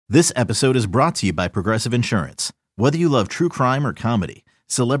This episode is brought to you by Progressive Insurance. Whether you love true crime or comedy,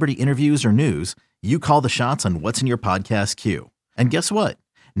 celebrity interviews or news, you call the shots on what's in your podcast queue. And guess what?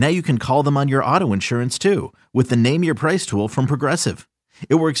 Now you can call them on your auto insurance too with the Name Your Price tool from Progressive.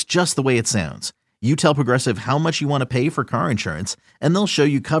 It works just the way it sounds. You tell Progressive how much you want to pay for car insurance, and they'll show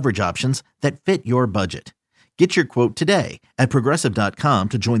you coverage options that fit your budget. Get your quote today at Progressive.com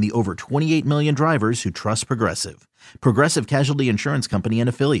to join the over 28 million drivers who trust Progressive. Progressive Casualty Insurance Company and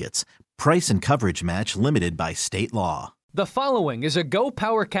Affiliates. Price and coverage match limited by state law. The following is a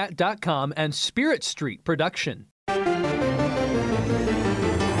GoPowerCat.com and Spirit Street production.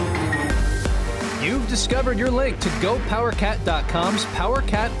 You've discovered your link to GoPowerCat.com's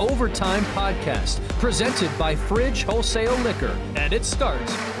PowerCat Overtime podcast, presented by Fridge Wholesale Liquor, and it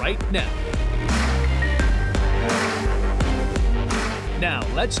starts right now. Now,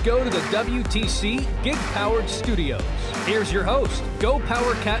 let's go to the WTC Gig-Powered Studios. Here's your host,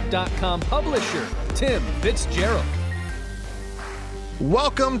 GoPowerCat.com publisher, Tim Fitzgerald.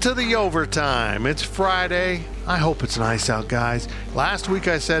 Welcome to the Overtime. It's Friday. I hope it's nice out, guys. Last week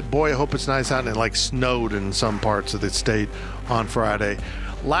I said, boy, I hope it's nice out, and it like snowed in some parts of the state on Friday.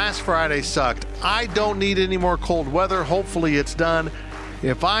 Last Friday sucked. I don't need any more cold weather. Hopefully it's done.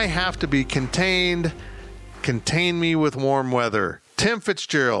 If I have to be contained, contain me with warm weather. Tim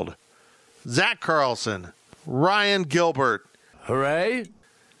Fitzgerald, Zach Carlson, Ryan Gilbert. Hooray.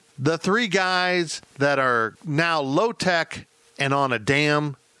 The three guys that are now low-tech and on a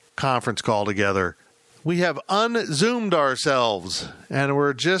damn conference call together. We have unzoomed ourselves, and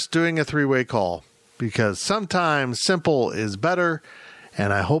we're just doing a three-way call because sometimes simple is better,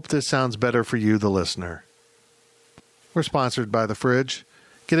 and I hope this sounds better for you, the listener. We're sponsored by The Fridge.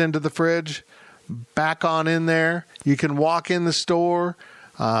 Get into The Fridge. Back on in there. You can walk in the store.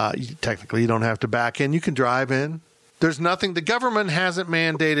 Technically, you don't have to back in. You can drive in. There's nothing. The government hasn't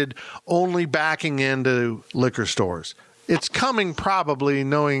mandated only backing into liquor stores. It's coming probably,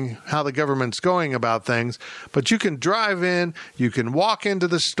 knowing how the government's going about things. But you can drive in. You can walk into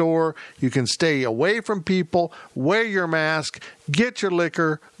the store. You can stay away from people. Wear your mask. Get your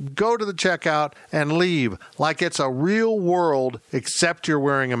liquor. Go to the checkout and leave like it's a real world, except you're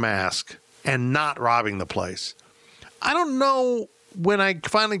wearing a mask and not robbing the place. I don't know when I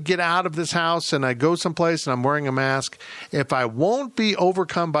finally get out of this house and I go someplace and I'm wearing a mask, if I won't be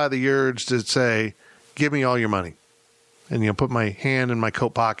overcome by the urge to say, give me all your money. And, put my hand in my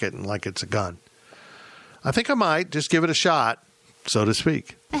coat pocket and like it's a gun. I think I might just give it a shot, so to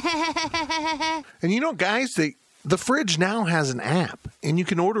speak. And guys, the Fridge now has an app and you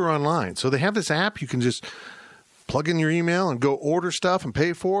can order online. So they have this app you can just plug in your email and go order stuff and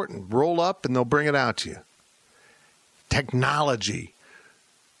pay for it and roll up and they'll bring it out to you. Technology.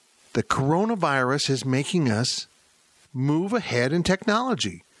 The coronavirus is making us move ahead in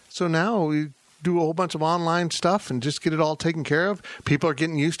technology. So now we do a whole bunch of online stuff and just get it all taken care of. People are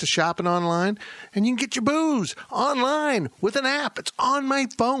getting used to shopping online, and you can get your booze online with an app. It's on my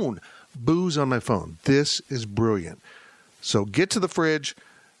phone. Booze on my phone. This is brilliant. So get to the Fridge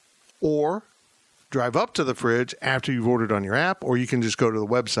or drive up to the Fridge after you've ordered on your app, or you can just go to the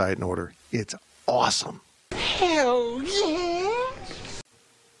website and order. It's awesome. Hell yeah!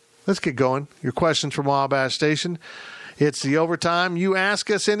 Let's get going. Your questions from Wabash Station. It's the Overtime. You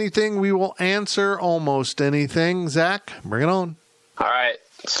ask us anything, we will answer almost anything. Zach, bring it on. All right.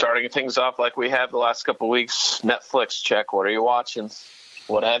 Starting things off like we have the last couple of weeks. Netflix check. What are you watching?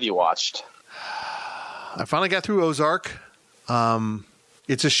 What have you watched? I finally got through Ozark.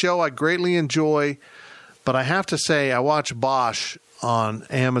 It's a show I greatly enjoy, but I have to say I watch Bosch on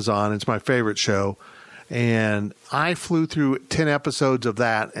Amazon. It's my favorite show, and I flew through 10 episodes of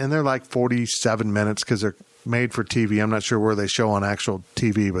that, and they're like 47 minutes because they're made for TV. I'm not sure where they show on actual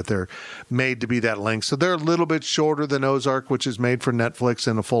TV, but they're made to be that length. So they're a little bit shorter than Ozark, which is made for Netflix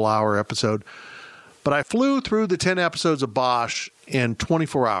in a full hour episode. But I flew through the 10 episodes of Bosch in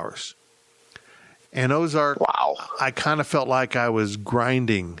 24 hours. And Ozark, wow. I kind of felt like I was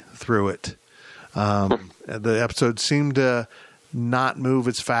grinding through it. The episode seemed to not move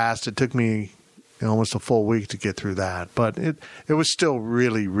as fast. It took me almost a full week to get through that. But it was still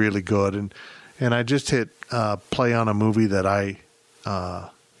really, really good. And I just hit play on a movie that I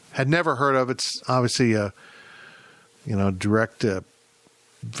had never heard of. It's obviously a direct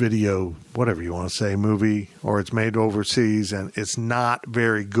video, whatever you want to say, movie, or it's made overseas, and it's not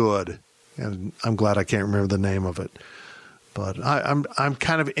very good. And I'm glad I can't remember the name of it. But I'm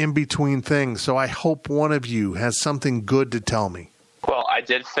kind of in between things, so I hope one of you has something good to tell me. Well, I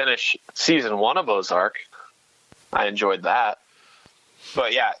did finish season 1 of Ozark. I enjoyed that.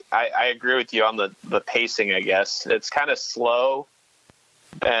 But yeah, I agree with you on the pacing, I guess. It's kind of slow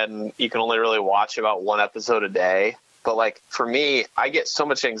and you can only really watch about one episode a day. But like for me, I get so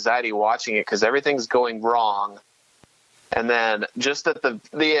much anxiety watching it because everything's going wrong. And then just at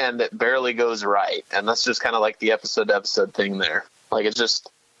the end, it barely goes right. And that's just kind of like the episode to episode thing there. Like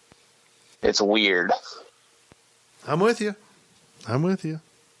it's weird. I'm with you.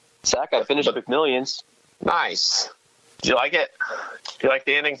 Zach, I finished McMillions. Nice. Did you like it? Do you like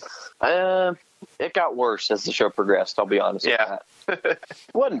the ending? It got worse as the show progressed, I'll be honest with that. It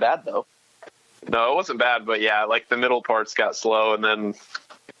wasn't bad, though. No, it wasn't bad, but yeah, like the middle parts got slow, and then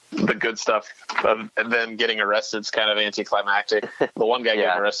the good stuff, and then getting arrested is kind of anticlimactic. The one guy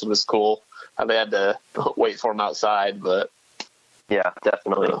getting arrested was cool. They had to wait for him outside, but... Yeah,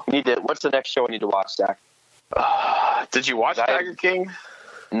 definitely. What's the next show I need to watch, Zach? Did you watch Tiger King?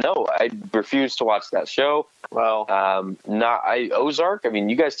 No, I refuse to watch that show. Well, Ozark. I mean,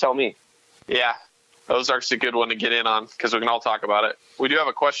 you guys tell me. Yeah, Ozark's a good one to get in on because we can all talk about it. We do have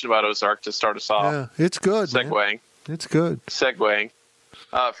a question about Ozark to start us off. Yeah, it's good. Segueing. Man. It's good. Segueing.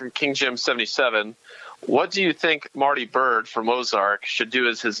 From King Jim 77. What do you think Marty Byrde from Ozark should do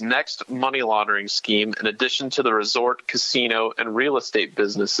as his next money laundering scheme in addition to the resort, casino, and real estate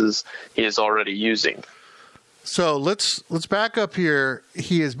businesses he is already using? So let's back up here.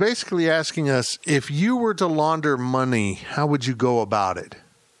 He is basically asking us, if you were to launder money, how would you go about it?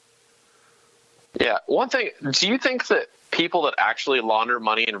 Yeah. One thing, do you think that people that actually launder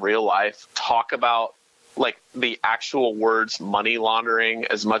money in real life talk about like the actual words money laundering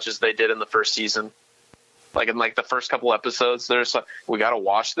as much as they did in the first season? Like in like the first couple episodes, there's like, we got to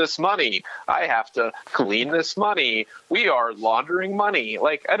wash this money. I have to clean this money. We are laundering money.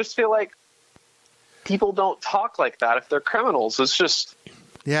 Like, I just feel like people don't talk like that if they're criminals. It's just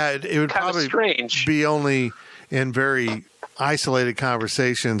it would probably strange. Be only in very isolated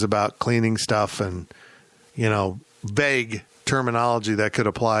conversations about cleaning stuff and, vague terminology that could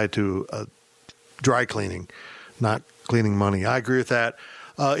apply to dry cleaning, not cleaning money. I agree with that.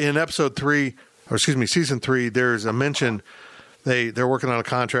 In season 3, there's a mention they're working on a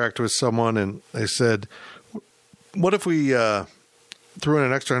contract with someone, and they said, what if we threw in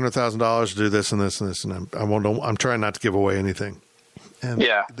an extra $100,000 to do this and this and this? And I'm trying not to give away anything. And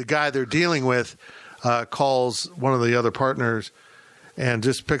the guy they're dealing with calls one of the other partners and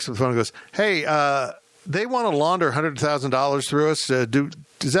just picks up the phone and goes, hey, they want to launder $100,000 through us.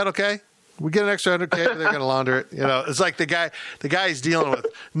 Is that okay? We get an extra $100K, they're going to launder it. It's like the guy he's dealing with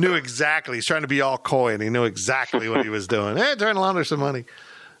knew exactly. He's trying to be all coy, and he knew exactly what he was doing. Hey, trying to launder some money.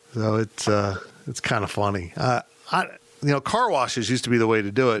 So it's kind of funny. Car washes used to be the way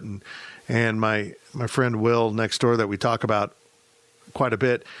to do it, and my friend Will next door that we talk about quite a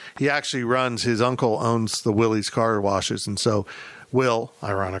bit, he actually runs. His uncle owns the Willie's car washes, and so Will,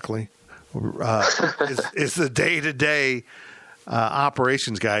 ironically, is the day-to-day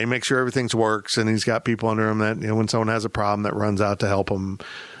operations guy. He makes sure everything works, and he's got people under him that when someone has a problem that runs out to help him.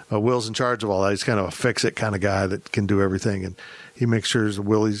 Will's in charge of all that. He's kind of a fix-it kind of guy that can do everything, and he makes sure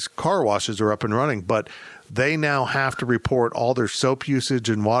Willie's car washes are up and running. But they now have to report all their soap usage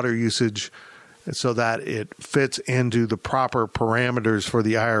and water usage so that it fits into the proper parameters for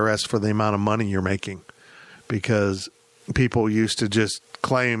the IRS for the amount of money you're making, because people used to just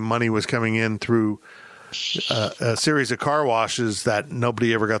claim money was coming in through a series of car washes that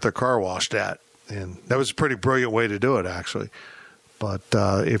nobody ever got their car washed at. And that was a pretty brilliant way to do it, actually. But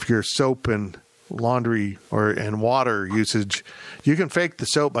if your soap and laundry and water usage, you can fake the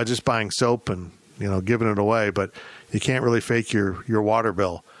soap by just buying soap and giving it away, but you can't really fake your water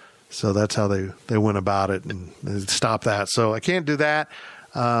bill. So that's how they went about it and stop that. So I can't do that.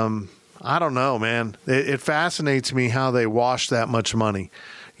 I don't know, man. It fascinates me how they wash that much money.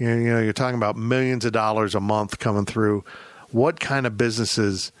 You're talking about millions of dollars a month coming through. What kind of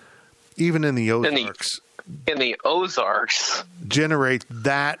businesses, even in the Ozarks, generate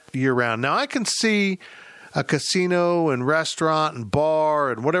that year round? Now, I can see a casino and restaurant and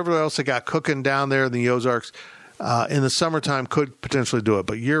bar and whatever else they got cooking down there in the Ozarks in the summertime could potentially do it.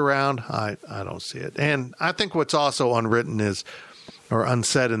 But year round, I don't see it. And I think what's also unwritten is, or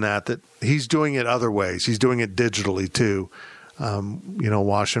unsaid in that he's doing it other ways. He's doing it digitally too.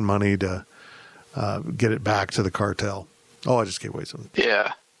 Washing money to get it back to the cartel. Oh, I just gave away something.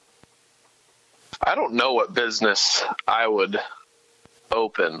 Yeah. I don't know what business I would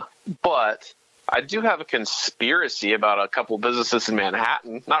open, but I do have a conspiracy about a couple businesses in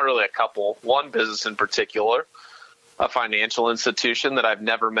Manhattan. Not really a couple. One business in particular, a financial institution that I've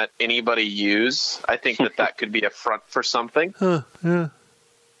never met anybody use. I think that could be a front for something. Yeah.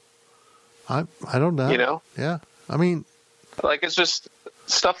 I don't know. Yeah. I mean, like, it's just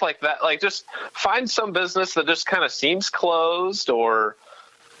stuff like that. Like, just find some business that just kind of seems closed or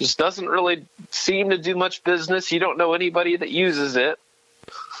Just doesn't really seem to do much business. You don't know anybody that uses it.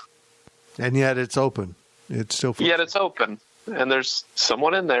 And yet it's open. It's still functional. Yet it's open. And there's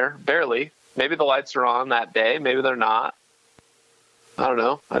someone in there, barely. Maybe the lights are on that day. Maybe they're not. I don't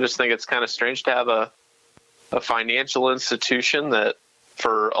know. I just think it's kind of strange to have a financial institution that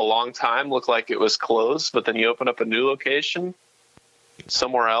for a long time looked like it was closed, but then you open up a new location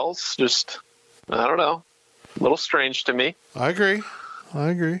somewhere else. Just, I don't know. A little strange to me. I agree.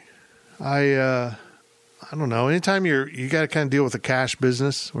 I don't know. Anytime you got to kind of deal with a cash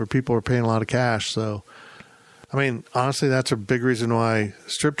business where people are paying a lot of cash. So, I mean, honestly, that's a big reason why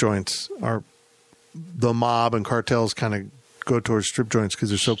strip joints are the mob and cartels kind of go towards strip joints, because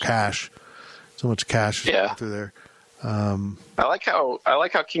they're so much cash is going through there. I like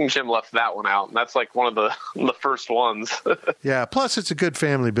how King Jim left that one out, and that's like one of the first ones. Yeah. Plus, it's a good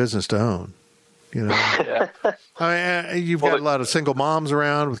family business to own. You know, Yeah. I mean, you've got a lot of single moms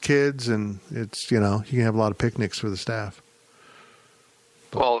around with kids, and it's, you know, you can have a lot of picnics for the staff.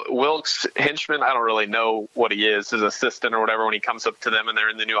 Well, Wilkes Henchman, I don't really know what he is, his assistant or whatever, when he comes up to them and they're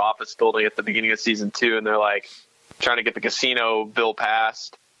in the new office building at the beginning of season 2, and they're like trying to get the casino bill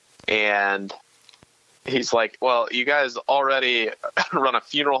passed, and he's like, well, you guys already run a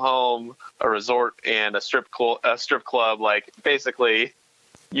funeral home, a resort, and a strip club. Like, basically,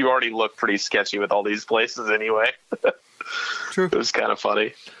 you already look pretty sketchy with all these places anyway. True. It was kind of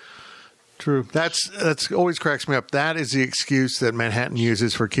funny. True. That's always cracks me up. That is the excuse that Manhattan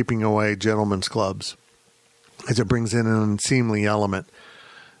uses for keeping away gentlemen's clubs, as it brings in an unseemly element.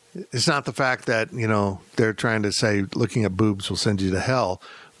 It's not the fact that, you know, they're trying to say looking at boobs will send you to hell,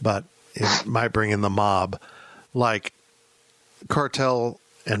 but it might bring in the mob. Like, cartel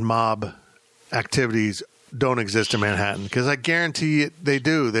and mob activities don't exist in Manhattan, because I guarantee they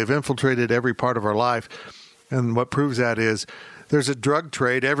do. They've infiltrated every part of our life. And what proves that is there's a drug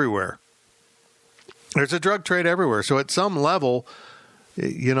trade everywhere. So at some level,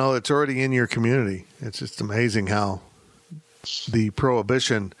 you know, it's already in your community. It's just amazing how the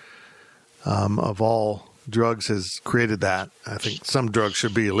prohibition of all drugs has created that. I think some drugs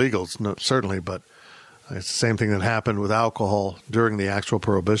should be illegal, certainly, but it's the same thing that happened with alcohol during the actual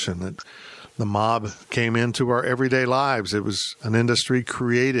prohibition. That the mob came into our everyday lives. It was an industry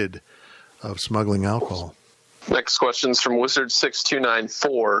created of smuggling alcohol. Next question is from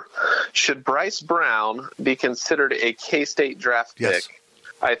Wizard6294. Should Bryce Brown be considered a K-State draft pick?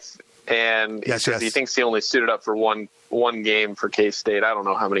 Yes. He says he thinks he only suited up for one game for K-State. I don't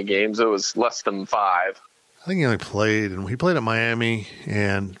know how many games. It was less than 5. I think he only played, and he played at Miami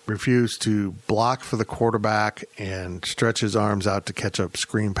and refused to block for the quarterback and stretch his arms out to catch a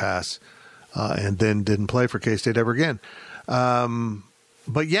screen pass, and then didn't play for K-State ever again.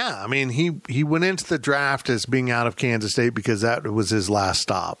 But yeah, I mean, he went into the draft as being out of Kansas State because that was his last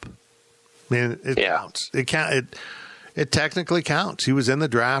stop. I mean, it counts. It technically counts. He was in the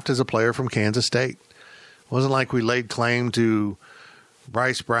draft as a player from Kansas State. It wasn't like we laid claim to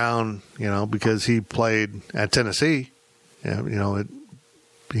Bryce Brown, you know, because he played at Tennessee. Yeah, you know,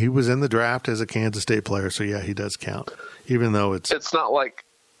 he was in the draft as a Kansas State player, so yeah, he does count. Even though it's not like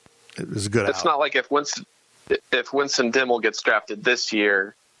it was a good. It's not like if Winston Dimmel gets drafted this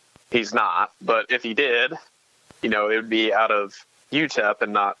year, he's not. But if he did, you know, it would be out of UTEP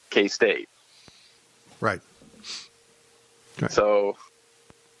and not K-State. Right. So,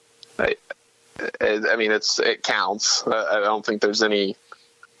 I mean, it counts. I don't think there's any.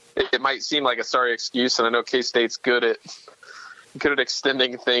 It might seem like a sorry excuse, and I know K-State's good at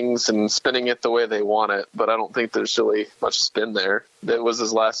extending things and spinning it the way they want it, but I don't think there's really much spin there. That was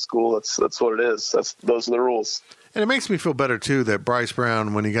his last school. That's what it is. Those are the rules. And it makes me feel better too that Bryce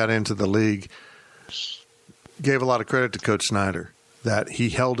Brown, when he got into the league, gave a lot of credit to Coach Snyder, that he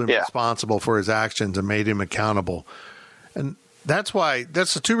held him responsible for his actions and made him accountable. And that's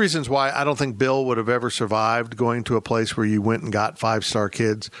the two reasons why I don't think Bill would have ever survived going to a place where you went and got 5-star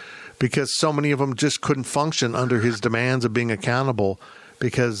kids, because so many of them just couldn't function under his demands of being accountable,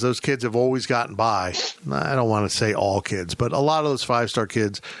 because those kids have always gotten by. I don't want to say all kids, but a lot of those 5-star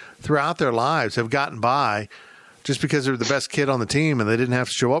kids throughout their lives have gotten by just because they're the best kid on the team and they didn't have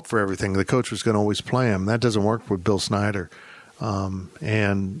to show up for everything. The coach was going to always play them. That doesn't work with Bill Snyder.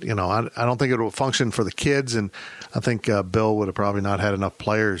 And, you know, I don't think it will function for the kids. And I think Bill would have probably not had enough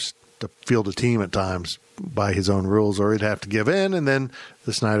players to field a team at times by his own rules, or he'd have to give in, and then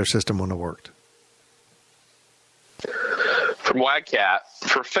the Snyder system wouldn't have worked. From Wagcat,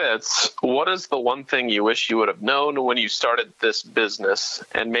 for Fitz, what is the one thing you wish you would have known when you started this business,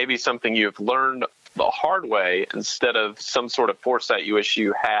 and maybe something you've learned the hard way instead of some sort of foresight you wish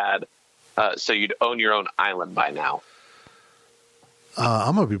you had, so you'd own your own island by now?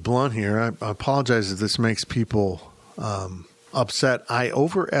 I'm going to be blunt here. I apologize if this makes people upset. I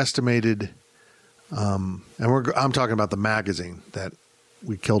overestimated, and I'm talking about the magazine that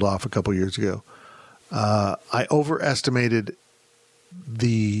we killed off a couple years ago. I overestimated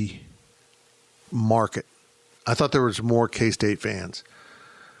the market. I thought there was more K-State fans.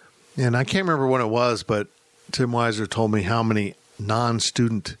 And I can't remember when it was, but Tim Weiser told me how many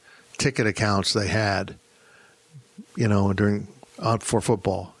non-student ticket accounts they had, during for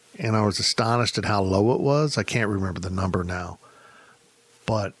football. And I was astonished at how low it was. I can't remember the number now.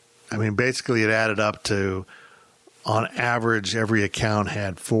 But, basically it added up to, on average, every account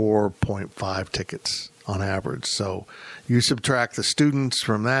had 4.5 tickets on average. So you subtract the students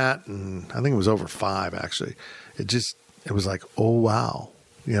from that, and I think it was over 5, actually. It was like, oh, wow.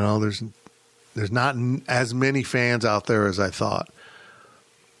 There's not as many fans out there as I thought.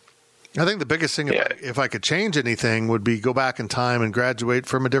 I think the biggest thing, if I could change anything, would be go back in time and graduate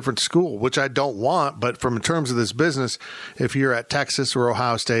from a different school, which I don't want. But in terms of this business, if you're at Texas or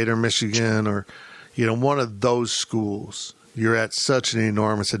Ohio State or Michigan or, one of those schools, you're at such an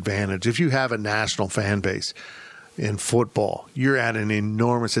enormous advantage. If you have a national fan base in football, you're at an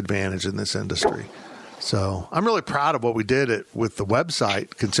enormous advantage in this industry. So I'm really proud of what we did with the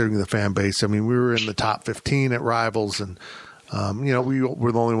website, considering the fan base. We were in the top 15 at Rivals, and we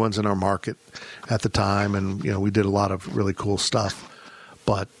were the only ones in our market at the time, and we did a lot of really cool stuff.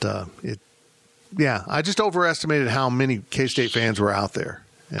 But I just overestimated how many K-State fans were out there,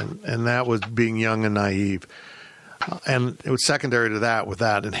 and that was being young and naive. And it was secondary to that. With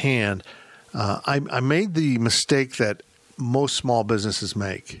that in hand, I made the mistake that most small businesses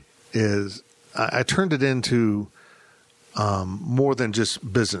make is I turned it into more than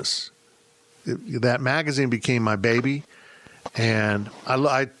just business. That magazine became my baby. And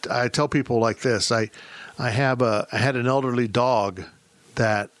I tell people like this: I had an elderly dog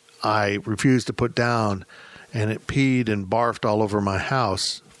that I refused to put down, and it peed and barfed all over my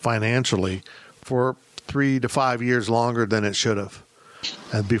house financially for 3 to 5 years longer than it should have,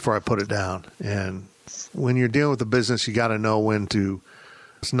 and before I put it down. And when you're dealing with a business, you got to know when to.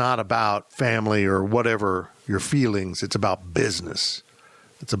 It's not about family or whatever your feelings. It's about business.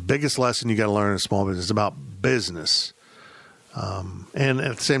 It's the biggest lesson you got to learn in a small business. It's about business. And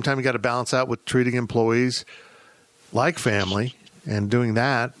at the same time, you got to balance out with treating employees like family and doing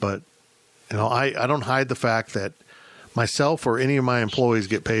that. But, I don't hide the fact that myself or any of my employees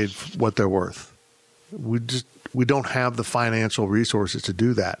get paid what they're worth. We don't have the financial resources to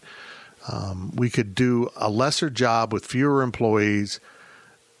do that. We could do a lesser job with fewer employees,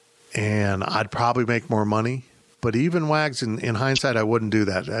 and I'd probably make more money. But even Wags, in hindsight, I wouldn't do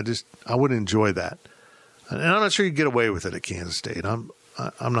that. I wouldn't enjoy that. And I'm not sure you get away with it at Kansas State. I'm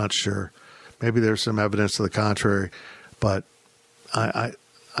not sure. Maybe there's some evidence to the contrary, but I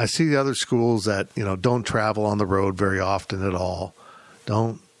see the other schools that don't travel on the road very often at all.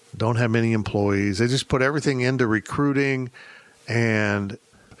 Don't have many employees. They just put everything into recruiting and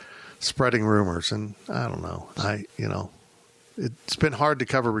spreading rumors. And I don't know. It's been hard to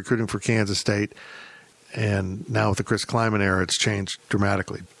cover recruiting for Kansas State, and now with the Chris Kleiman era, it's changed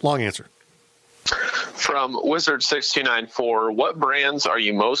dramatically. Long answer. From Wizard6294, what brands are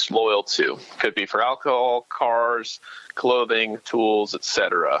you most loyal to? Could be for alcohol, cars, clothing, tools,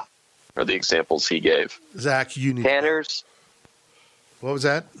 etc. Are the examples he gave. Zach, you need Tanner's. What was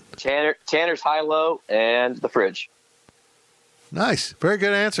that? Tanner's High-Low and the Fridge. Nice. Very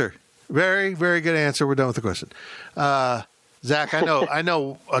good answer. Very, very good answer. We're done with the question. Zach, I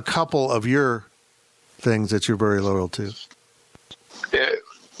know a couple of your things that you're very loyal to.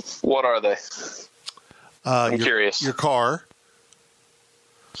 What are they? I'm curious. Your car.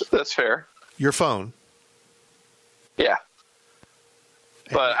 That's fair. Your phone. Yeah.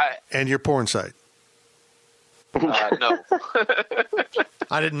 And your porn site. No.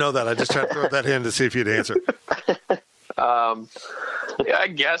 I didn't know that. I just tried to throw that in to see if you'd answer. Yeah, I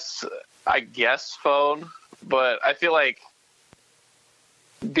guess phone, but I feel like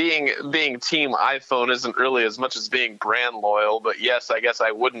being team iPhone isn't really as much as being brand loyal. But yes, I guess I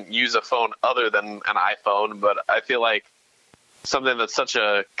wouldn't use a phone other than an iPhone, but I feel like something that's such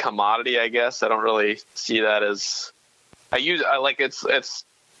a commodity, I guess I don't really see that as it's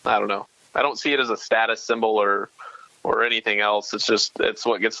I don't know. I don't see it as a status symbol or anything else. It's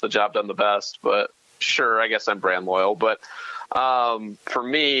what gets the job done the best. But sure, I guess I'm brand loyal. But for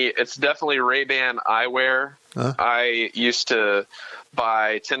me, it's definitely Ray-Ban eyewear. Huh? I used to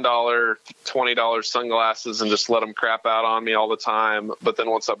buy $10, $20 sunglasses and just let them crap out on me all the time. But then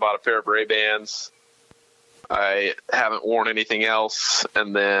once I bought a pair of Ray-Bans, I haven't worn anything else.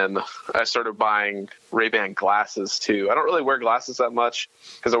 And then I started buying Ray-Ban glasses too. I don't really wear glasses that much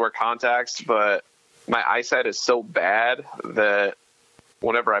because I wear contacts, but my eyesight is so bad that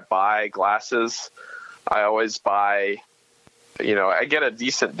whenever I buy glasses, I always buy, I get a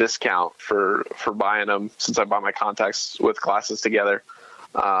decent discount for buying them since I buy my contacts with glasses together.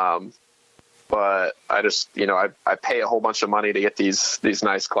 But I just, I pay a whole bunch of money to get these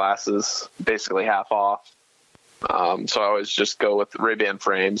nice glasses, basically half off. So I always just go with Ray-Ban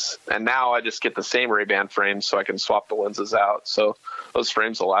frames, and now I just get the same Ray-Ban frames so I can swap the lenses out. So those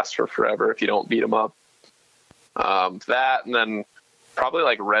frames will last for forever if you don't beat them up. That, and then probably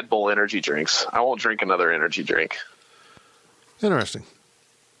like Red Bull energy drinks. I won't drink another energy drink. Interesting.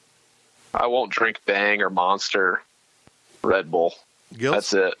 I won't drink Bang or Monster. Red Bull. Gils?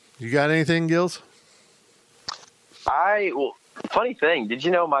 That's it. You got anything, Gils? Funny thing, did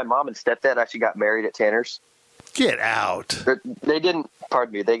you know my mom and stepdad actually got married at Tanner's? Get out. They didn't,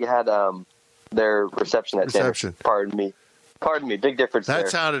 pardon me, they had their reception at Tanner's. Pardon me, big difference there. That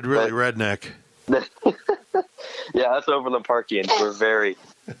sounded really redneck. Yeah, that's Overland Parkians. We're very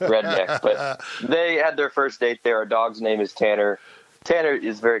redneck. But they had their first date there. Our dog's name is Tanner. Tanner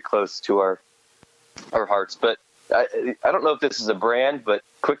is very close to our hearts. But I don't know if this is a brand, but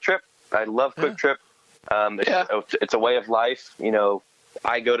Quick Trip. I love Quick Trip. It's a way of life.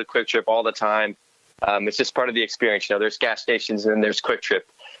 I go to Quick Trip all the time. It's just part of the experience. There's gas stations and there's Quick Trip.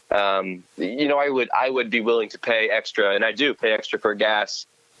 I would be willing to pay extra, and I do pay extra for gas.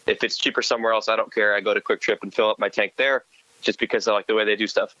 If it's cheaper somewhere else, I don't care. I go to Quick Trip and fill up my tank there just because I like the way they do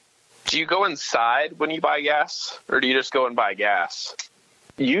stuff. Do you go inside when you buy gas, or do you just go and buy gas?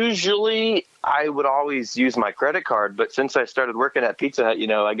 Usually, I would always use my credit card, but since I started working at Pizza Hut,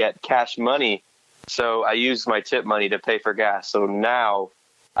 I get cash money, so I use my tip money to pay for gas. So now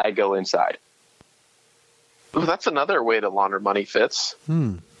I go inside. Ooh, that's another way to launder money, Fitz.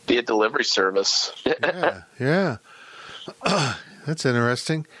 Be a delivery service. Yeah. That's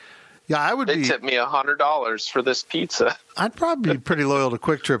interesting. Yeah, They tipped me $100 for this pizza. I'd probably be pretty loyal to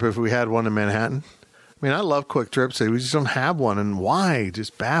Quick Trip if we had one in Manhattan. I mean, I love Quick Trip, so we just don't have one, and why? It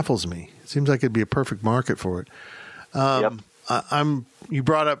just baffles me. It seems like it'd be a perfect market for it. Yep. You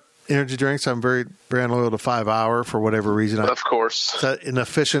brought up energy drinks. I'm very brand loyal to 5 Hour for whatever reason. Of course. It's an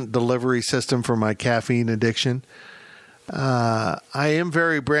efficient delivery system for my caffeine addiction. I am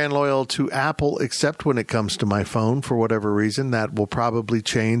very brand loyal to Apple, except when it comes to my phone for whatever reason. That will probably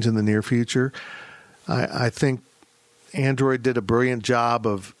change in the near future. I think Android did a brilliant job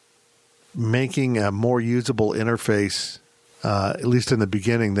of making a more usable interface, at least in the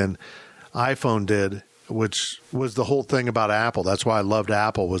beginning, than iPhone did, which was the whole thing about Apple. That's why I loved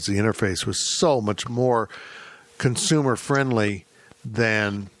Apple, was the interface was so much more consumer friendly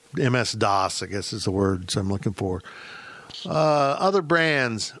than MS-DOS, I guess is the words I'm looking for. Other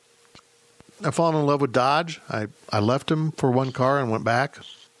brands, I've fallen in love with Dodge. I left them for one car and went back.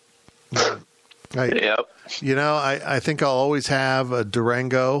 Yep. I think I'll always have a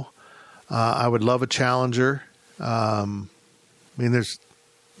Durango. I would love a Challenger. They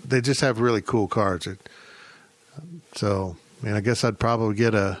just have really cool cars. I guess I'd probably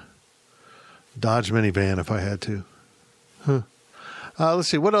get a Dodge minivan if I had to. Let's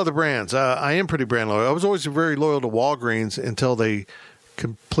see. What other brands? I am pretty brand loyal. I was always very loyal to Walgreens until they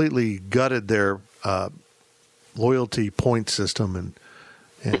completely gutted their loyalty point system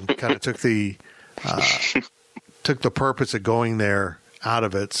and kind of took the purpose of going there out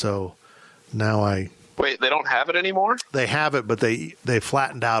of it. So now Wait, they don't have it anymore? They have it, but they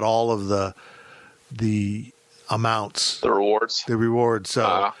flattened out all of the amounts. The rewards? The rewards.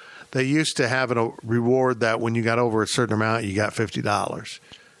 So they used to have a reward that when you got over a certain amount, you got $50.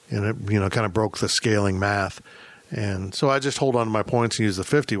 And it, kind of broke the scaling math. And so I just hold on to my points and use the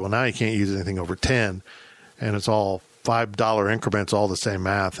 50. Well, now you can't use anything over 10. And it's all $5 increments, all the same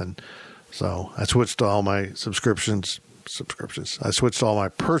math. And so I switched all my subscriptions. I switched all my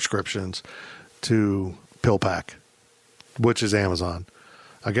prescriptions to PillPack, which is Amazon.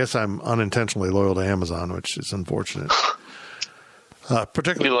 I guess I'm unintentionally loyal to Amazon, which is unfortunate.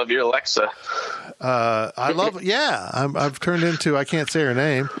 Particularly, you love your Alexa. I love. Yeah, I've turned into. I can't say her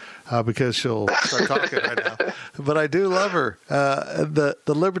name because she'll start talking right now. But I do love her. The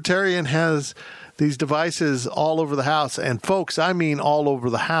Libertarian has these devices all over the house, and folks, I mean all over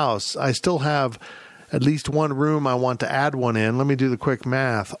the house. I still have at least one room I want to add one in. Let me do the quick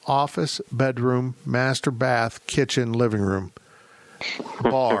math: office, bedroom, master bath, kitchen, living room,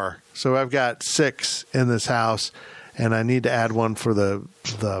 bar. So I've got 6 in this house. And I need to add one for the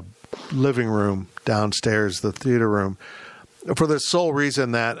living room downstairs, the theater room. for the sole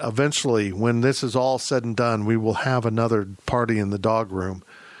reason that eventually, when this is all said and done, we will have another party in the dog room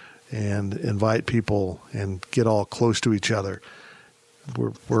and invite people and get all close to each other.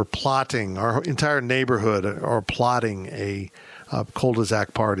 We're plotting, our entire neighborhood are plotting a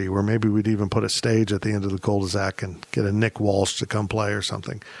cul-de-sac party where maybe we'd even put a stage at the end of the cul-de-sac and get a Nick Walsh to come play or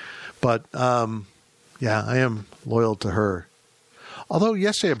something. But, yeah, I am loyal to her. Although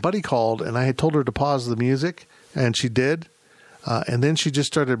yesterday a buddy called and I had told her to pause the music, and she did. And then she just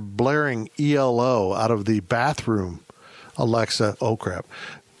started blaring ELO out of the bathroom. Alexa, oh, crap.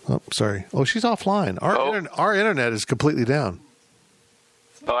 Oh, sorry. Oh, she's offline. Our internet is completely down.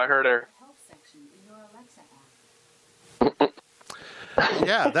 Oh, I heard her.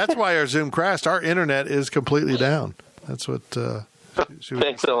 Yeah, that's why our Zoom crashed. Our internet is completely down. That's what she was.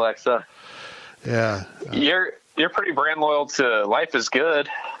 Thanks, Alexa. Yeah. You're pretty brand loyal to Life is Good.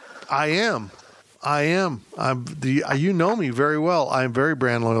 I am. You know me very well. I'm very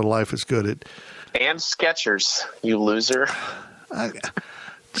brand loyal to Life is Good. And Skechers, you loser.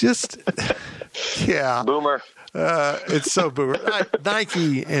 Yeah. Boomer. It's so boomer.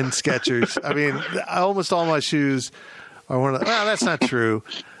 Nike and Skechers. I mean, almost all my shoes are one of the, well, that's not true.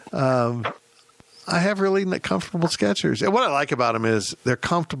 I have really comfortable Skechers. And what I like about them is they're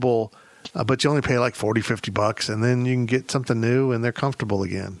comfortable, but you only pay like $40-$50, and then you can get something new and they're comfortable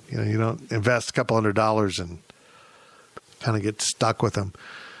again. You know, you don't invest a couple $100 and kind of get stuck with them.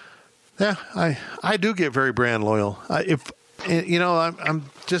 Yeah, I do get very brand loyal. I'm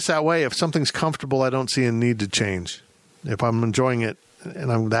just that way. If something's comfortable, I don't see a need to change. If I'm enjoying it,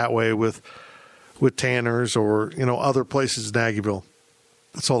 and I'm that way with Tanner's or other places in Aggieville.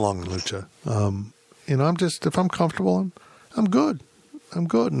 So long, Lucha. If I'm comfortable, I'm good. I'm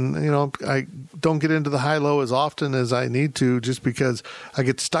good, and I don't get into the high-low as often as I need to, just because I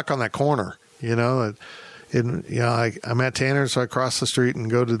get stuck on that corner. I'm at Tanner's, so I cross the street and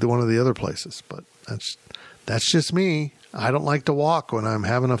go to one of the other places. But that's just me. I don't like to walk when I'm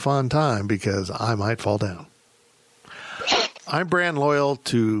having a fun time because I might fall down. I'm brand loyal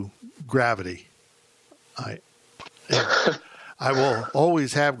to gravity. I will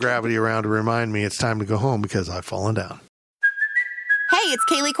always have gravity around to remind me it's time to go home because I've fallen down. Hey, it's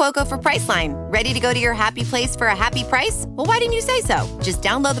Kaylee Cuoco for Priceline. Ready to go to your happy place for a happy price? Well, why didn't you say so? Just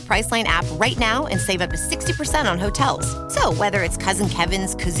download the Priceline app right now and save up to 60% on hotels. So whether it's Cousin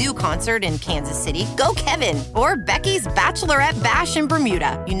Kevin's Kazoo Concert in Kansas City, go Kevin, or Becky's Bachelorette Bash in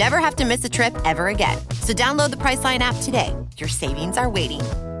Bermuda, you never have to miss a trip ever again. So download the Priceline app today. Your savings are waiting.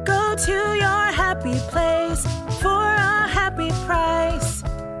 Go to your happy place for a happy price.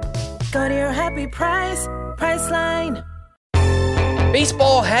 Go to your happy price, Priceline.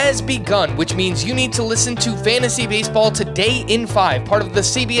 Baseball has begun, which means you need to listen to Fantasy Baseball Today in 5, part of the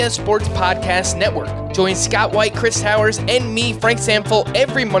CBS Sports Podcast Network. Join Scott White, Chris Towers, and me, Frank Samfel,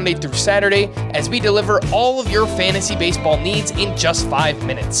 every Monday through Saturday as we deliver all of your fantasy baseball needs in just 5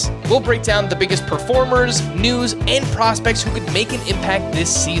 minutes. We'll break down the biggest performers, news, and prospects who could make an impact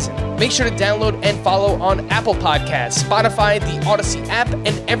this season. Make sure to download and follow on Apple Podcasts, Spotify, the Odyssey app,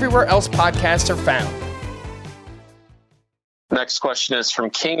 and everywhere else podcasts are found. Next question is from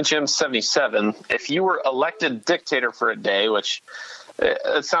King Jim 77. If you were elected dictator for a day, which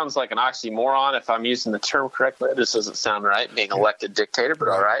it sounds like an oxymoron if I'm using the term correctly. This doesn't sound right, being elected dictator, but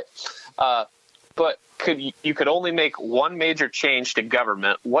all right. But you could only make one major change to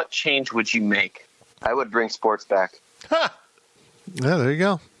government. What change would you make? I would bring sports back. Ha! Yeah, there you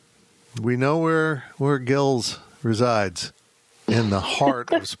go. We know where Gills resides, in the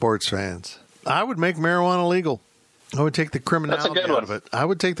heart of sports fans. I would make marijuana legal. I would take the criminality out of it. I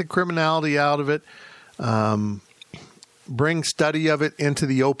would take the criminality out of it. Bring study of it into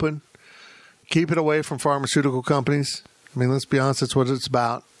the open. Keep it away from pharmaceutical companies. I mean, let's be honest, that's what it's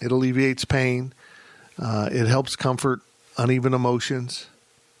about. It alleviates pain. It helps comfort uneven emotions.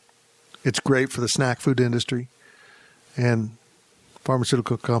 It's great for the snack food industry. And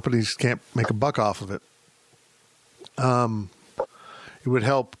pharmaceutical companies can't make a buck off of it. It would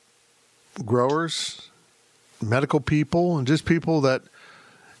help growers, medical people, and just people that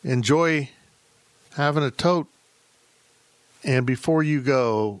enjoy having a tote. And before you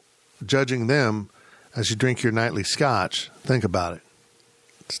go judging them as you drink your nightly scotch, think about it.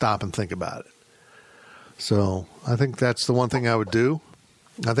 Stop and think about it. So I think that's the one thing I would do.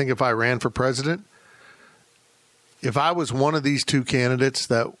 I think if I ran for president, if I was one of these two candidates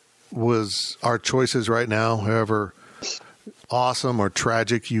that was our choices right now, however awesome or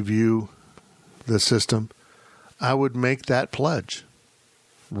tragic you view the system, I would make that pledge.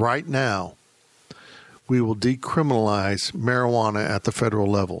 Right now, we will decriminalize marijuana at the federal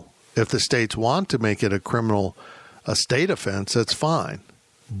level. If the states want to make it a criminal a state offense, that's fine.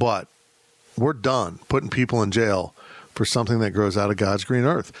 But we're done putting people in jail for something that grows out of God's green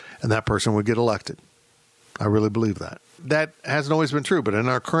earth, and that person would get elected. I really believe that. That hasn't always been true, but in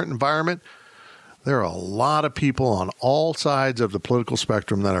our current environment, there are a lot of people on all sides of the political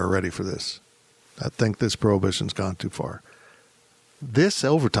spectrum that are ready for this. I think this prohibition's gone too far. This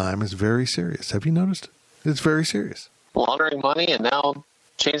overtime is very serious. Have you noticed? It's very serious. Laundering money and now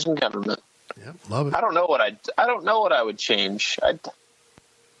changing government. Yeah, love it. I don't know what I would change. I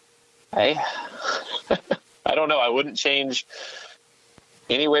don't know. I wouldn't change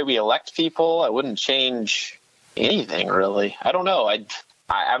any way we elect people. I wouldn't change anything, really. I don't know.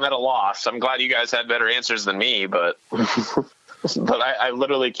 I'm at a loss. I'm glad you guys had better answers than me, but but I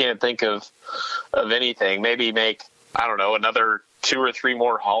literally can't think of anything. Maybe make, I don't know, another 2 or 3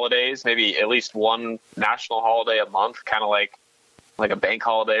 more holidays, maybe at least one national holiday a month, kind of like a bank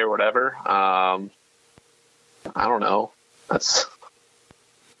holiday or whatever. I don't know.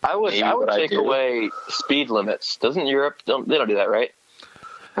 I would take away speed limits. Doesn't Europe? They don't do that, right?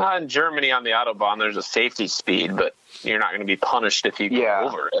 In Germany on the Autobahn, there's a safety speed, but you're not going to be punished if you go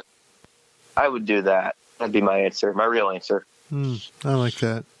over it. I would do that. That'd be my answer, my real answer. I like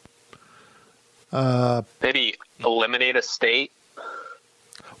that. Maybe eliminate a state.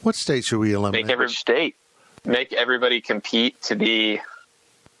 What state should we eliminate? Make everybody compete to be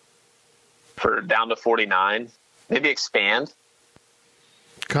down to 49. Maybe expand.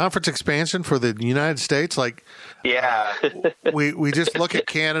 Conference expansion for the United States? Like, yeah. we just look at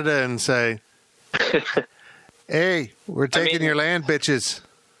Canada and say, hey, we're taking your land, bitches.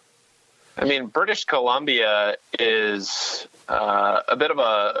 I mean, British Columbia is a bit of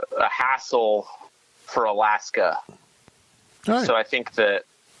a hassle for Alaska. Right. So I think that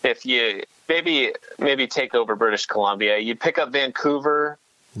if you maybe take over British Columbia, you'd pick up Vancouver,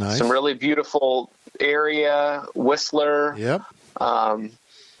 nice. Some really beautiful area, Whistler. Yep.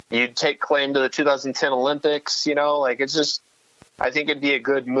 You'd take claim to the 2010 Olympics, it's just, I think it'd be a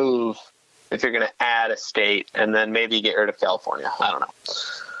good move if you're going to add a state and then maybe get rid of California. I don't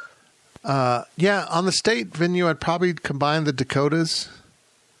know. Yeah, on the state venue, I'd probably combine the Dakotas.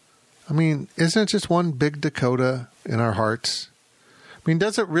 I mean, isn't it just one big Dakota in our hearts? I mean,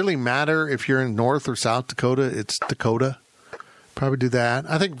 does it really matter if you're in North or South Dakota? It's Dakota. Probably do that.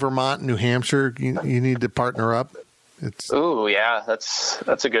 I think Vermont and New Hampshire, you need to partner up. Ooh, yeah,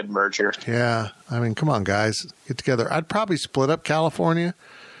 that's a good merger. Yeah, I mean, come on, guys, get together. I'd probably split up California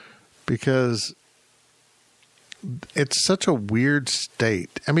because it's such a weird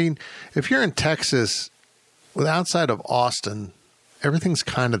state. I mean, if you're in Texas, outside of Austin, everything's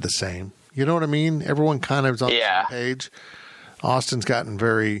kind of the same. You know what I mean? Everyone kind of is on the same page. Austin's gotten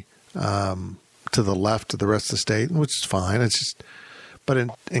very to the left of the rest of the state, which is fine. It's just. But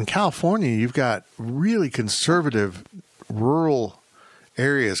in California, you've got really conservative rural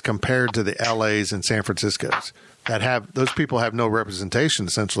areas compared to the LAs and San Franciscos that those people have no representation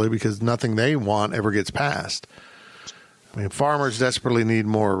essentially because nothing they want ever gets passed. I mean, farmers desperately need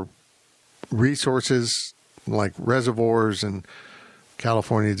more resources like reservoirs, and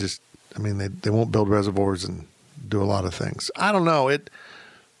California they won't build reservoirs and do a lot of things. I don't know.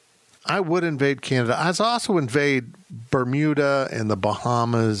 I would invade Canada. I'd also invade Bermuda and the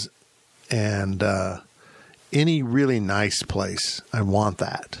Bahamas and any really nice place. I want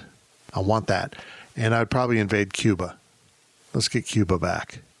that. And I'd probably invade Cuba. Let's get Cuba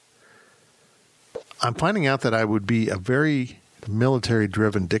back. I'm finding out that I would be a very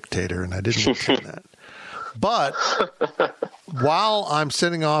military-driven dictator, and I didn't intend that. But while I'm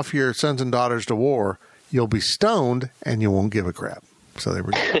sending off your sons and daughters to war, you'll be stoned and you won't give a crap. So there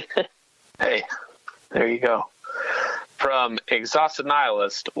we go. Hey, there you go. From Exhausted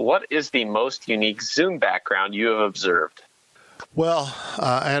Nihilist, what is the most unique Zoom background you have observed? Well,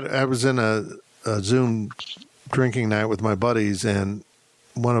 I was in a Zoom drinking night with my buddies, and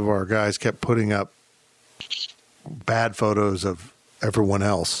one of our guys kept putting up bad photos of everyone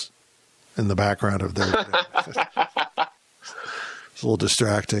else in the background of their It's a little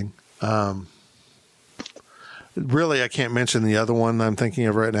distracting. Really, I can't mention the other one I'm thinking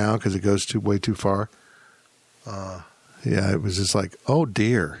of right now because it goes way too far. Yeah, it was just like, oh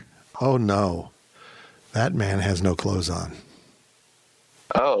dear. Oh no. That man has no clothes on.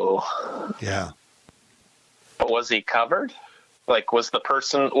 Oh. Yeah. But was he covered? Like, was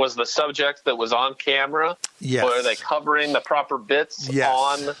the subject that was on camera? Yes. Or are they covering the proper bits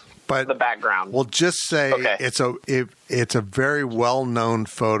on the background? We'll just say it's a very well-known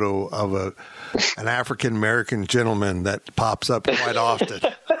photo of an African-American gentleman that pops up quite often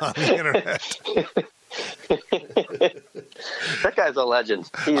on the internet. That guy's a legend.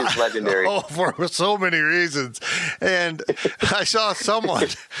 He is legendary. Oh, for so many reasons. And I saw someone,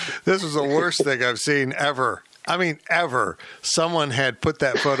 this was the worst thing I've seen ever. I mean, ever. Someone had put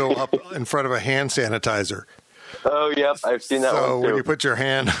that photo up in front of a hand sanitizer. Oh, yep. I've seen that one, So too. when you put your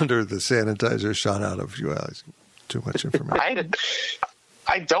hand under the sanitizer, shot out of you. Too much information.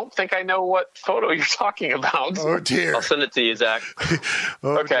 I don't think I know what photo you're talking about. Oh, dear. I'll send it to you, Zach.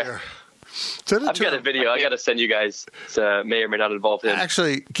 Oh, Okay. dear. Send it I've to got a him. video. I got to send you guys. It may or may not involve him.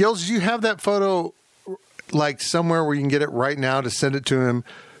 Actually, Gills, do you have that photo like somewhere where you can get it right now to send it to him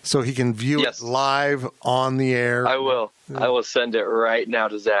so he can view Yes. it live on the air? I will. I will send it right now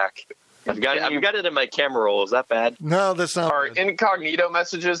to Zach. I've got it in my camera roll. Is that bad? No, that's not. Are incognito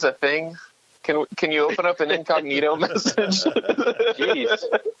messages a thing? Can you open up an incognito message?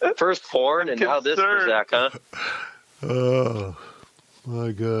 Jeez. First porn and now this for Zach, huh? Oh,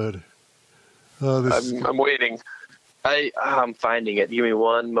 my God. Oh, this I'm waiting. I'm finding it. Give me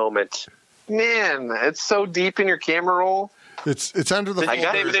one moment. Man, it's so deep in your camera roll. it's under the I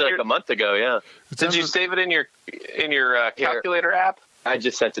got save it it in like your- a month ago, yeah. Did you save it in your calculator app? I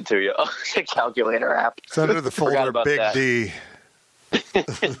just sent it to you. Oh, the calculator app. It's under the Forgot folder about Big that. D.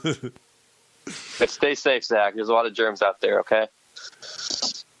 But stay safe, Zach. There's a lot of germs out there, okay?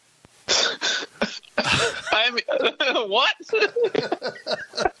 I'm what?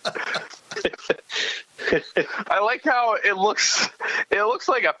 I like how it looks. It looks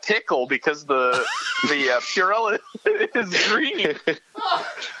like a pickle because the Purell is green.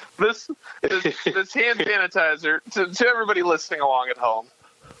 This hand sanitizer to everybody listening along at home.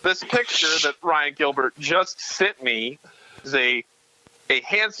 This picture that Ryan Gilbert just sent me is a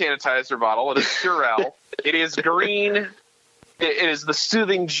hand sanitizer bottle. It is Purell. It is green. It is the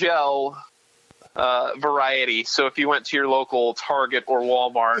soothing gel variety. So if you went to your local Target or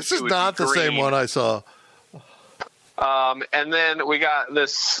Walmart, This it is would not be the same green. one I saw. And then we got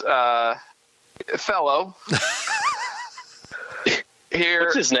this fellow here.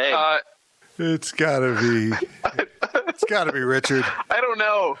 What's his name? It's gotta be. It's gotta be Richard. I don't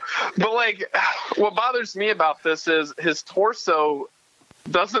know, but like, what bothers me about this is his torso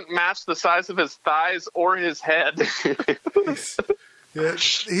doesn't match the size of his thighs or his head. Yeah,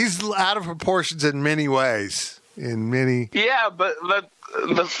 he's out of proportions in many ways. In many. Yeah, but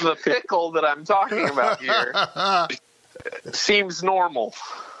the pickle that I'm talking about here seems normal.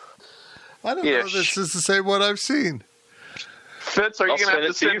 I don't know. Ish. This is the same one I've seen. Fitz, are you I'll going to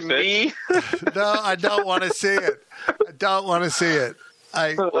have to send it send to you, me? No, I don't want to see it. I don't want to see it.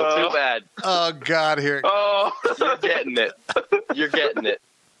 Well, too bad. Oh God, here. It Oh, You're getting it. You're getting it.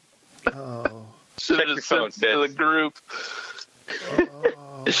 Oh. should Check have your phone, sent it to the Fitz. group.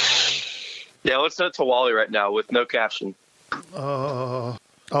 Yeah, let's send it to Wally right now with no caption. Oh,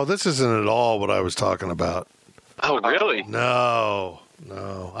 this isn't at all what I was talking about. Oh, really? No.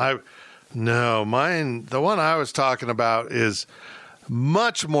 Mine, the one I was talking about is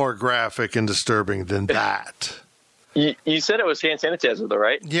much more graphic and disturbing than that. You said it was hand sanitizer, though,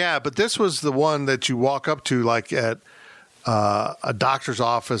 right? Yeah, but this was the one that you walk up to like at a doctor's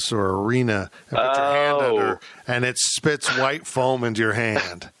office or arena and put your hand under, and it spits white foam into your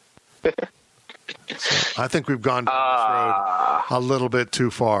hand. So I think we've gone down this road a little bit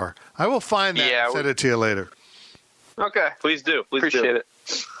too far. I will find that Yeah, and send it to you later. Okay. Please do. Please Appreciate do.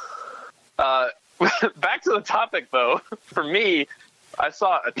 it. Back to the topic, though. For me, I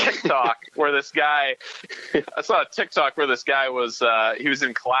saw a TikTok where this guy was he was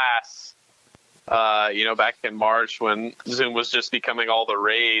in class, back in March when Zoom was just becoming all the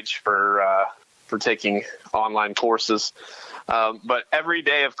rage for taking online courses. But every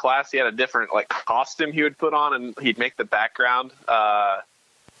day of class, he had a different costume he would put on, and he'd make the background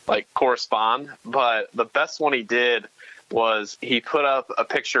correspond. But the best one he did was he put up a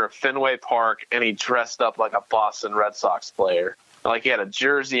picture of Fenway Park, and he dressed up like a Boston Red Sox player. Like he had a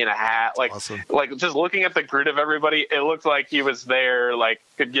jersey and a hat. Awesome. Like just looking at the grid of everybody, it looked like he was there,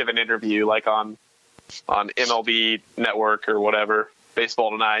 could give an interview, on MLB Network or whatever,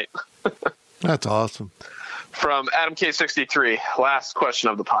 Baseball Tonight. That's awesome. From Adam K63, last question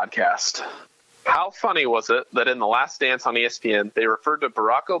of the podcast. How funny was it that in The Last Dance on ESPN, they referred to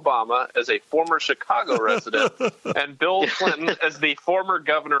Barack Obama as a former Chicago resident and Bill Clinton as the former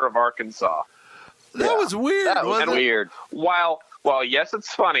governor of Arkansas? That was weird. That was wasn't it? weird. While yes,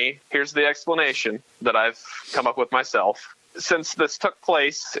 it's funny, here's the explanation that I've come up with myself. Since this took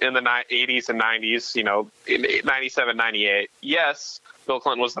place in the 80s and 90s, in 97, 98, yes, Bill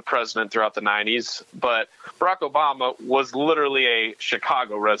Clinton was the president throughout the 90s, but Barack Obama was literally a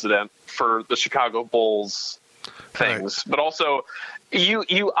Chicago resident for the Chicago Bulls things. Right. But also,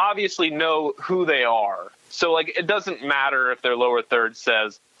 you obviously know who they are. So, like, it doesn't matter if their lower third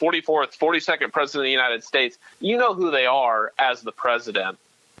says 44th, 42nd president of the United States. You know who they are as the president.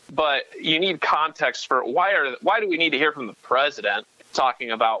 But you need context for why do we need to hear from the president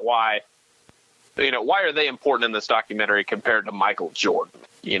talking about why are they important in this documentary compared to Michael Jordan,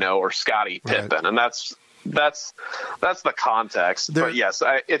 or Scottie Pippen? Right. And that's the context. But yes,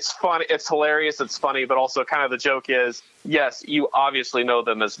 it's funny. It's hilarious. It's funny. But also kind of the joke is, yes, you obviously know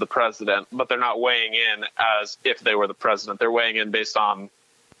them as the president, but they're not weighing in as if they were the president. They're weighing in based on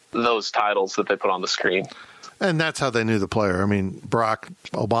those titles that they put on the screen. And that's how they knew the player. I mean, Barack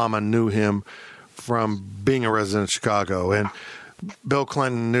Obama knew him from being a resident of Chicago, and Bill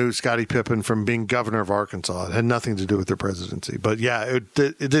Clinton knew Scottie Pippen from being governor of Arkansas. It had nothing to do with their presidency. But, yeah, it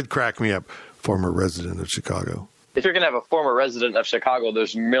did crack me up, former resident of Chicago. If you're going to have a former resident of Chicago,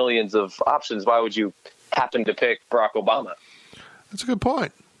 there's millions of options. Why would you happen to pick Barack Obama? That's a good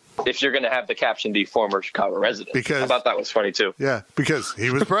point. If you're going to have the caption be former Chicago resident. Because, I thought that was funny, too. Yeah, because he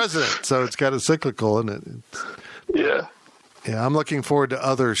was president, so it's got a cyclical in it. Yeah. Yeah, I'm looking forward to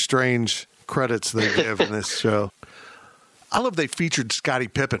other strange credits they give in this show. I love they featured Scottie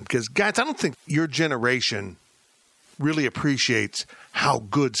Pippen because, guys, I don't think your generation really appreciates how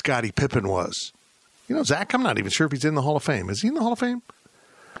good Scottie Pippen was. Zach, I'm not even sure if he's in the Hall of Fame. Is he in the Hall of Fame?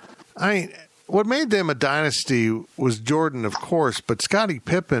 I mean, what made them a dynasty was Jordan, of course, but Scottie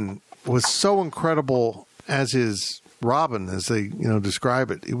Pippen was so incredible as his Robin, as they describe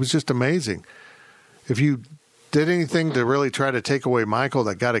it. It was just amazing. If you did anything to really try to take away Michael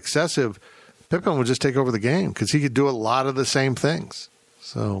that got excessive, Pippen would just take over the game because he could do a lot of the same things.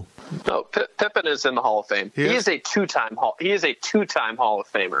 So, no, Pippen is in the Hall of Fame. He is a two-time Hall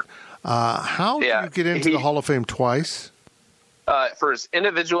of Famer. How do you get into the Hall of Fame twice? For his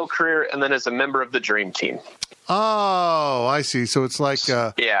individual career and then as a member of the Dream Team. Oh, I see. So it's like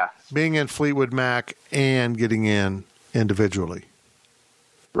being in Fleetwood Mac and getting in individually.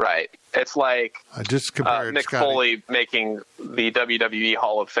 Right. It's like I just compared Mick Foley making the WWE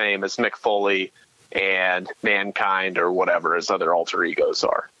Hall of Fame as Mick Foley and Mankind or whatever his other alter egos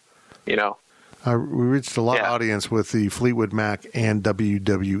are. We reached a lot of audience with the Fleetwood Mac and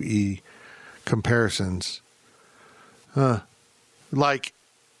WWE comparisons. Like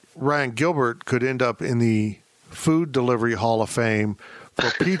Ryan Gilbert could end up in the Food Delivery Hall of Fame for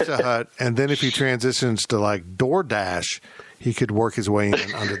Pizza Hut, and then if he transitions to like DoorDash, he could work his way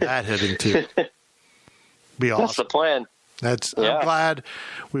in under that heading too. Be awesome. That's the plan. I'm glad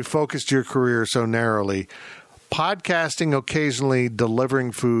we focused your career so narrowly. Podcasting occasionally,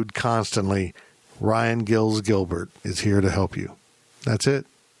 delivering food constantly. Ryan Gills Gilbert is here to help you. That's it.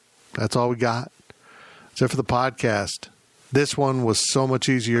 That's all we got. Except for the podcast. This one was so much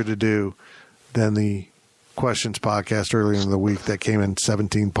easier to do than the questions podcast earlier in the week that came in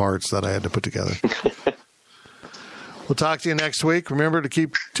 17 parts that I had to put together. We'll talk to you next week. Remember to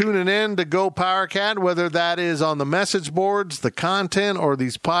keep tuning in to Go PowerCat, whether that is on the message boards, the content, or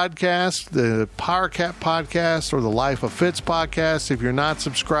these podcasts, the PowerCat podcast or the Life of Fitz podcast. If you're not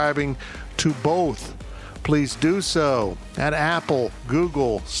subscribing to both, please do so at Apple,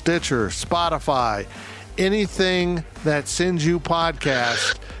 Google, Stitcher, Spotify, anything that sends you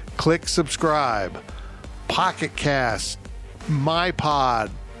podcasts. Click subscribe. Pocket Cast, MyPod.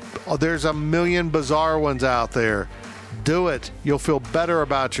 Oh, there's a million bizarre ones out there. Do it. You'll feel better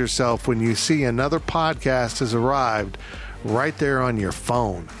about yourself when you see another podcast has arrived right there on your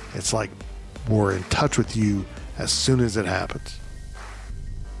phone. It's like we're in touch with you as soon as it happens.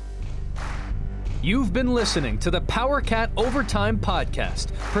 You've been listening to the PowerCat Overtime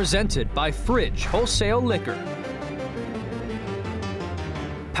Podcast, presented by Fridge Wholesale Liquor.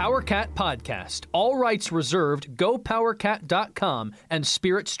 PowerCat Podcast. All rights reserved. GoPowerCat.com and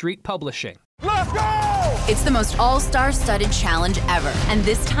Spirit Street Publishing. Let's go! It's the most all-star studded challenge ever. And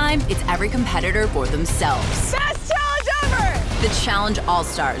this time, it's every competitor for themselves. Best challenge ever! The Challenge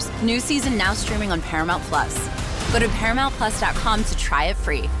All-Stars. New season now streaming on Paramount+. Go to ParamountPlus.com to try it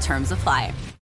free. Terms apply.